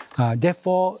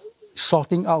 Therefore,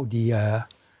 sorting out the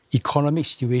economic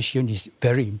situation is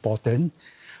very important.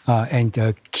 And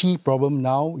the key problem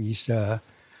now is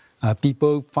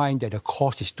people find that the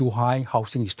cost is too high,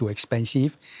 housing is too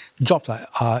expensive, jobs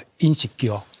are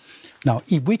insecure. Now,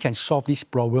 if we can solve this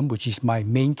problem, which is my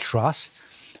main thrust,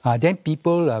 then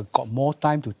people got more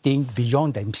time to think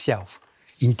beyond themselves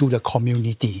into the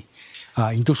community,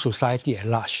 into society at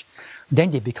large.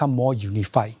 Then they become more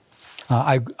unified.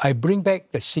 I bring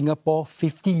back the Singapore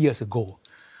 50 years ago,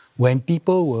 when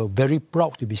people were very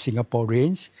proud to be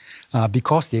Singaporeans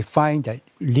because they find that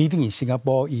living in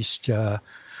Singapore they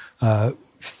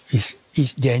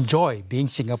enjoy being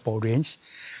Singaporeans.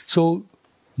 So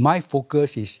my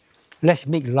focus is let's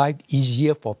make life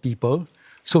easier for people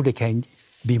so they can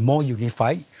be more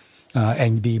unified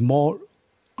and be more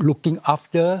looking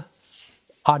after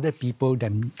other people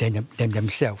than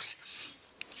themselves.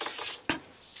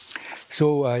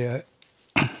 So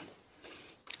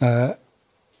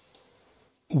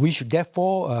we should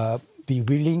therefore be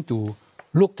willing to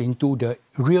look into the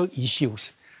real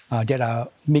issues that are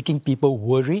making people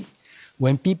worried.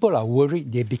 When people are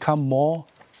worried, they become more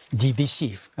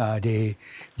divisive. They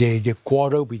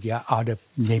quarrel with their other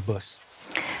neighbors.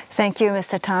 Thank you,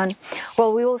 Mr. Tan.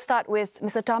 Well, we will start with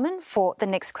Mr. Tharman for the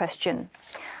next question.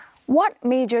 What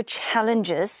major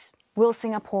challenges will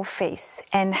Singapore face,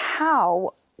 and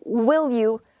how will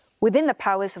you, within the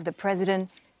powers of the President,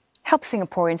 help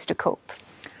Singaporeans to cope?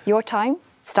 Your time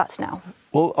starts now.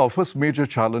 Well, our first major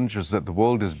challenge is that the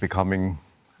world is becoming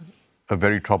a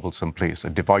very troublesome place, a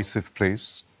divisive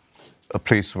place, a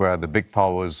place where the big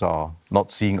powers are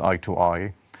not seeing eye to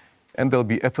eye, and there'll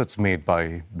be efforts made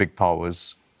by big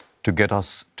powers to get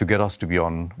us to be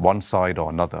on one side or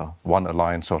another, one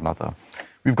alliance or another.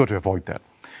 We've got to avoid that.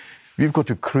 we've got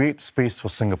to create space for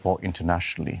Singapore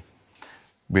internationally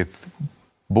with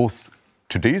both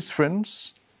today's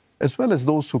friends as well as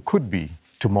those who could be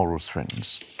tomorrow's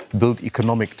friends. Build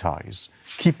economic ties,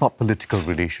 keep up political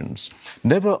relations.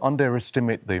 Never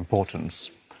underestimate the importance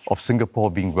of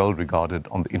Singapore being well regarded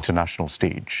on the international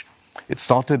stage. It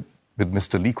started with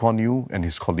Mr. Lee Kuan Yew and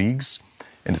his colleagues,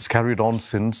 and it's carried on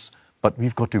since, but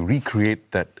we've got to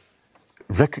recreate that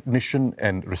recognition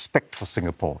and respect for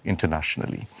Singapore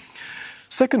internationally.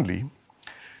 Secondly,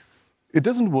 it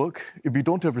doesn't work if we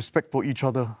don't have respect for each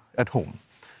other at home.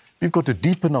 We've got to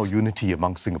deepen our unity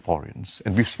among Singaporeans,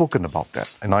 and we've spoken about that,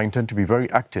 and I intend to be very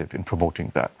active in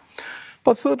promoting that.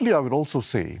 But thirdly, I would also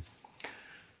say,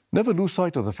 never lose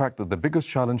sight of the fact that the biggest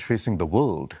challenge facing the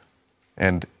world,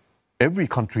 and every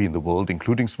country in the world,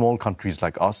 including small countries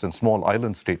like us and small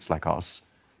island states like us,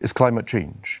 is climate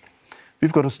change.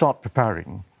 We've got to start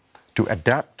preparing to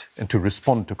adapt and to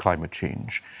respond to climate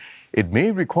change. It may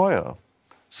require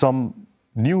some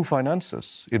new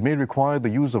finances. It may require the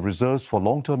use of reserves for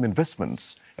long-term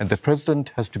investments, and the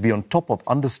President has to be on top of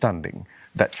understanding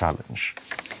that challenge.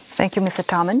 Thank you, Mr.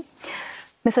 Tharman.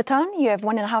 Mr. Tan, you have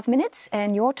 1.5 minutes,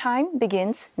 and your time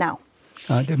begins now.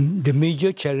 The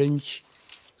major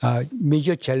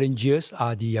challenges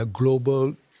are the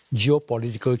global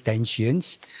geopolitical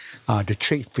tensions, the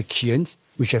trade frictions,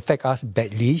 which affect us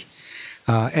badly,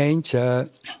 and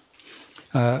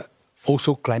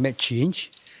also climate change.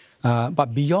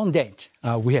 But beyond that,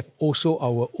 we have also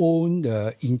our own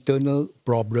internal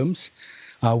problems.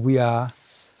 We are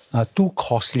too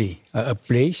costly a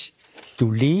place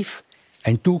to live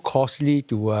and too costly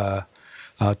to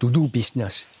do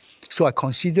business. So I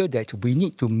consider that we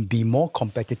need to be more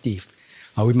competitive.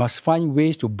 We must find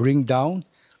ways to bring down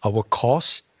our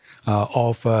costs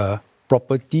of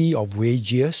property, of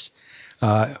wages,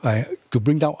 to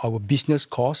bring down our business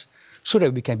costs so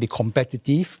that we can be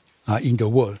competitive in the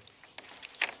world.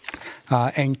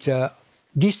 And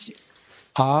these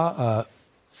are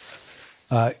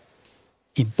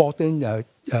important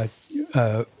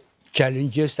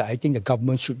challenges that I think the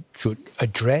government should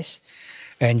address.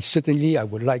 And certainly I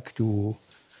would like to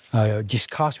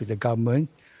discuss with the government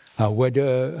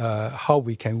whether how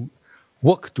we can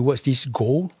work towards this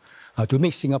goal to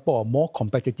make Singapore a more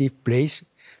competitive place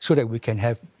so that we can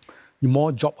have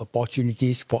more job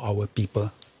opportunities for our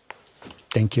people.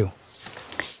 Thank you.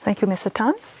 Thank you, Mr.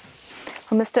 Tan.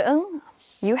 Mr. Ng,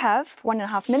 you have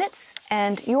 1.5 minutes,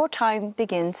 and your time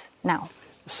begins now.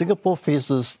 Singapore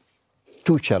faces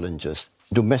two challenges,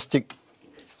 domestic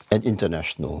and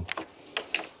international.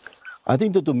 I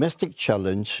think the domestic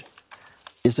challenge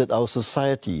is that our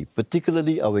society,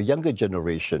 particularly our younger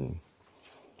generation,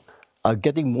 are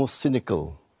getting more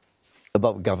cynical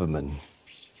about government.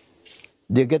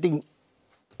 They're getting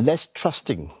less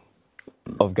trusting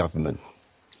of government.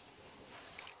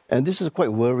 And this is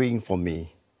quite worrying for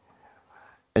me.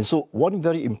 And so one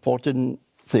very important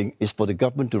thing is for the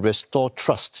government to restore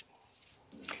trust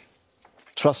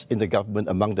in the government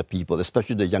among the people,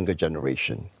 especially the younger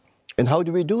generation. And how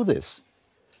do we do this?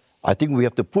 I think we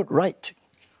have to put right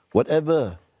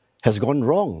whatever has gone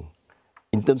wrong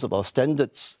in terms of our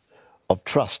standards of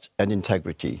trust and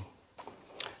integrity.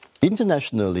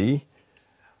 Internationally,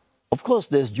 of course,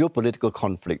 there's geopolitical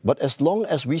conflict, but as long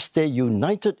as we stay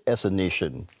united as a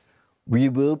nation, we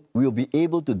will be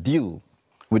able to deal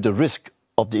with the risk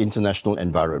of the international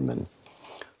environment.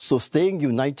 So staying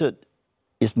united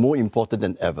is more important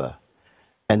than ever,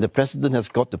 and the President has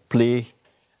got to play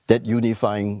that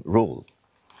unifying role.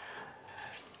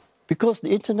 Because the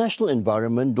international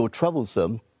environment, though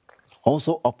troublesome,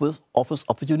 also offers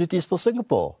opportunities for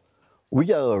Singapore.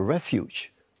 We are a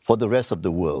refuge for the rest of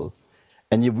the world.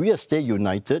 And if we stay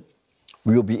united,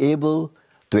 we will be able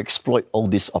to exploit all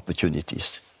these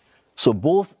opportunities. So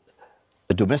both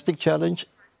a domestic challenge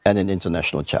and an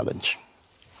international challenge.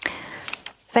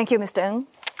 Thank you, Mr. Ng.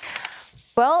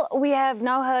 Well, we have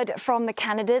now heard from the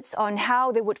candidates on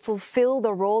how they would fulfill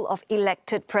the role of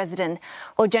elected president.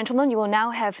 Well, gentlemen, you will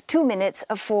now have 2 minutes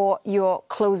for your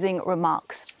closing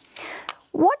remarks.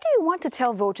 What do you want to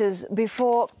tell voters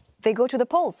before they go to the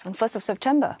polls on 1st of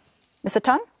September? Mr.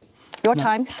 Tan, your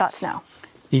time starts now.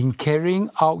 In carrying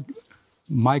out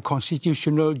my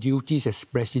constitutional duties as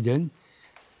president,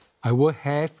 I will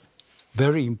have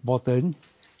very important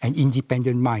and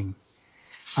independent mind.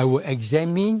 I will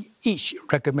examine each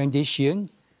recommendation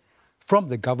from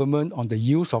the government on the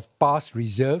use of past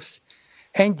reserves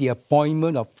and the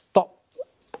appointment of top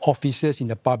officers in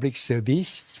the public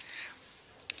service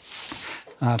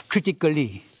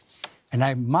critically, and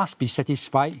I must be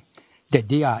satisfied that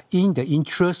they are in the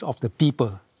interest of the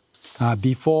people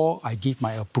before I give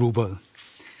my approval.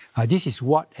 This is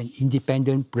what an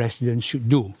independent president should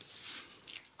do.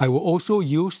 I will also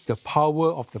use the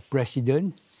power of the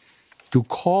president to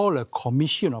call a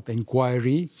commission of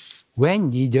inquiry when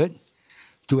needed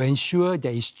to ensure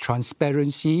there is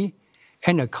transparency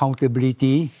and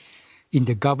accountability in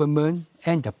the government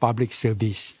and the public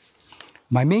service.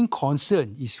 My main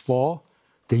concern is for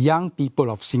the young people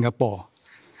of Singapore.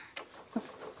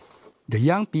 The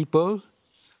young people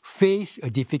face a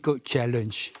difficult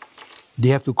challenge. They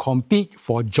have to compete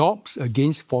for jobs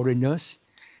against foreigners,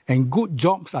 and good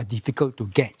jobs are difficult to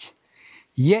get.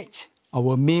 Yet,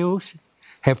 our males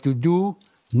have to do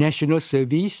national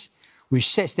service, which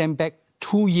sets them back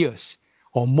 2 years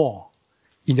or more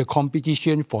in the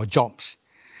competition for jobs.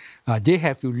 They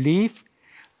have to live,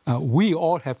 we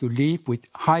all have to live with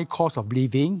high cost of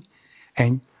living,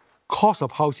 and cost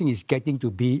of housing is getting to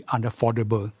be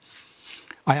unaffordable.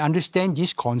 I understand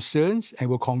these concerns and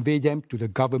will convey them to the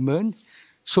government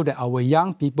so that our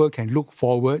young people can look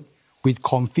forward with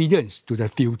confidence to the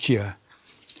future.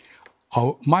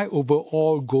 My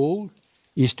overall goal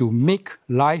is to make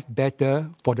life better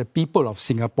for the people of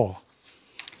Singapore.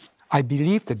 I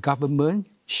believe the government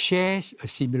shares a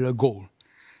similar goal.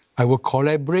 I will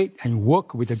collaborate and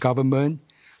work with the government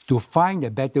to find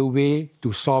a better way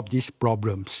to solve these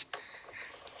problems.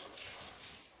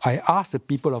 I ask the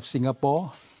people of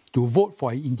Singapore to vote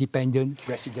for an independent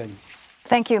president.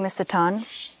 Thank you, Mr. Tan.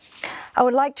 I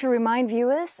would like to remind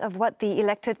viewers of what the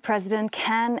elected president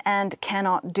can and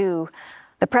cannot do.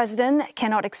 The president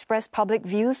cannot express public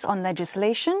views on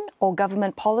legislation or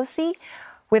government policy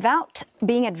without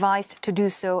being advised to do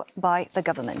so by the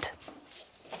government.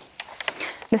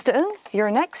 Mr. Ng,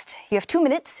 you're next. You have 2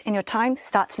 minutes and your time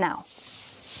starts now.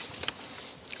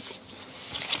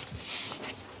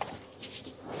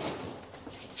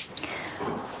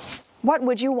 What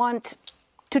would you want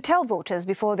to tell voters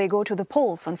before they go to the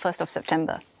polls on 1st of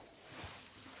September?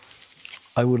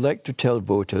 I would like to tell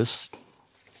voters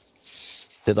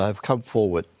that I have come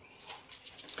forward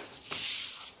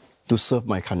to serve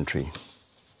my country,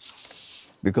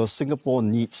 because Singapore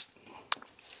needs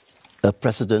a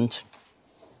president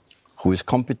who is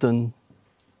competent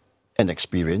and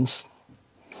experienced,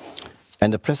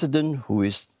 and a president who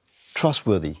is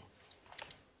trustworthy,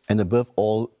 and above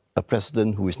all, a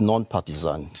president who is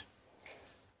non-partisan,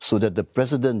 so that the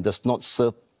president does not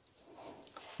serve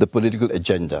the political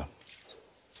agenda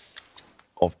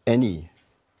of any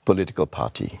political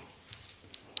party.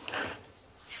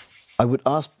 I would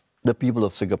ask the people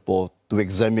of Singapore to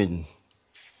examine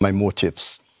my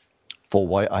motives for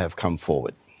why I have come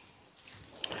forward.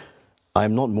 I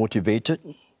am not motivated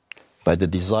by the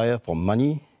desire for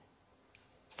money,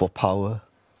 for power,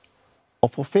 or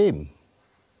for fame.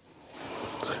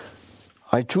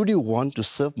 I truly want to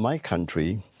serve my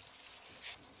country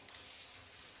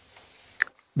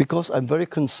because I'm very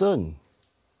concerned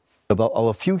about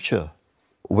our future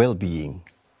well-being.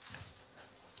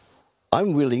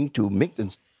 I'm willing to make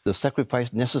the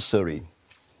sacrifice necessary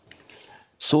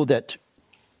so that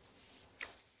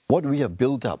what we have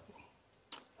built up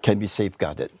can be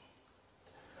safeguarded.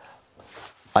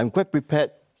 I'm quite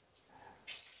prepared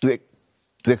to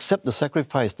accept the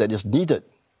sacrifice that is needed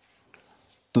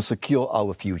to secure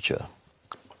our future.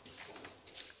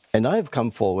 And I have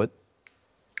come forward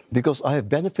because I have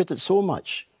benefited so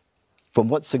much from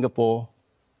what Singapore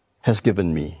has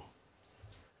given me.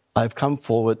 I've come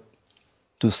forward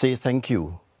to say thank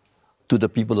you to the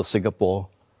people of Singapore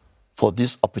for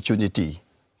this opportunity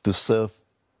to serve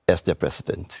as their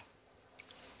president.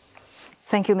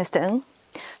 Thank you, Mr. Ng.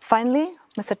 Finally,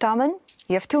 Mr. Tharman,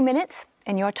 you have 2 minutes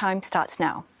and your time starts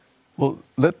now. Well,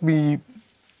 let me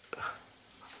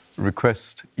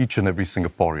request each and every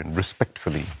Singaporean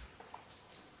respectfully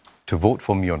to vote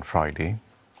for me on Friday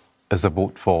as a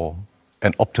vote for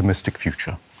an optimistic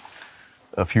future,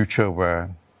 a future where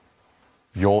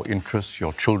your interests,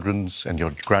 your children's and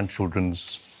your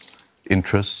grandchildren's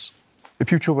interests, a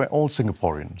future where all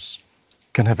Singaporeans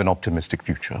can have an optimistic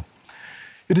future.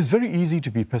 It is very easy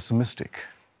to be pessimistic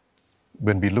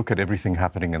when we look at everything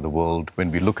happening in the world,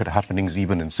 when we look at happenings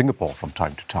even in Singapore from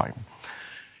time to time.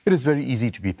 It is very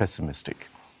easy to be pessimistic.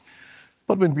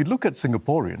 But when we look at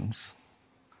Singaporeans,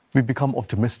 we become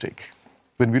optimistic.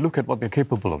 When we look at what they're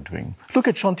capable of doing, look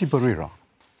at Shanti Pereira.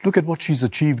 Look at what she's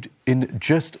achieved in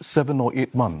just 7 or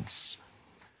 8 months.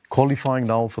 Qualifying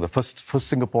now for the first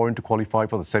Singaporean to qualify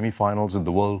for the semi-finals in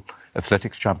the World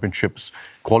Athletics Championships,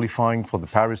 qualifying for the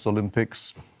Paris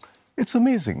Olympics. It's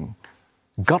amazing.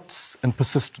 Guts and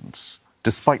persistence,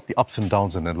 despite the ups and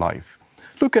downs in her life.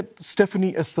 Look at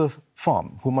Stephanie Esther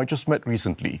Pham, whom I just met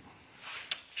recently.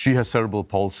 She has cerebral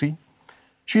palsy.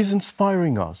 She's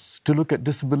inspiring us to look at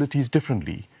disabilities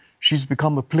differently. She's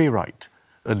become a playwright,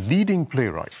 a leading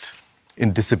playwright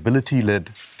in disability-led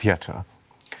theatre.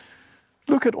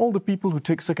 Look at all the people who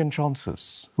take second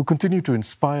chances, who continue to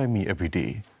inspire me every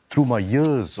day through my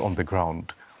years on the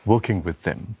ground working with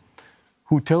them,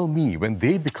 who tell me when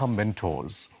they become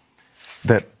mentors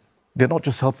that they're not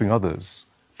just helping others,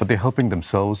 but they're helping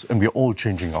themselves, and we're all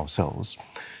changing ourselves.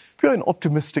 We are an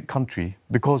optimistic country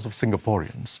because of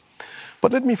Singaporeans.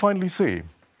 But let me finally say,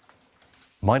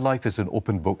 my life is an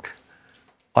open book.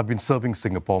 I've been serving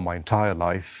Singapore my entire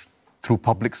life through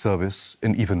public service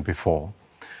and even before.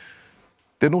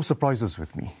 There are no surprises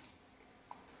with me.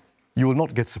 You will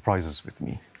not get surprises with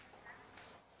me.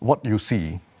 What you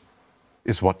see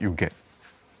is what you get.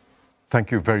 Thank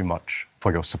you very much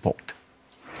for your support.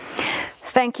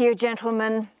 Thank you,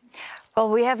 gentlemen. Well,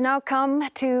 we have now come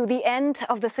to the end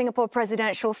of the Singapore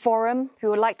Presidential Forum. We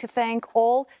would like to thank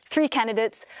all three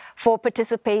candidates for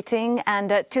participating,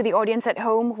 and to the audience at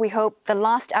home, we hope the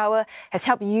last hour has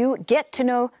helped you get to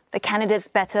know the candidates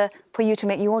better for you to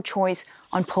make your choice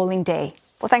on polling day.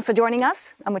 Well, thanks for joining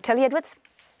us. I'm Mutali Edwards.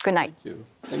 Good night. Thank you.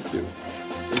 Thank you.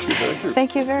 Thank you very much.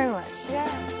 Thank you very much. Yeah.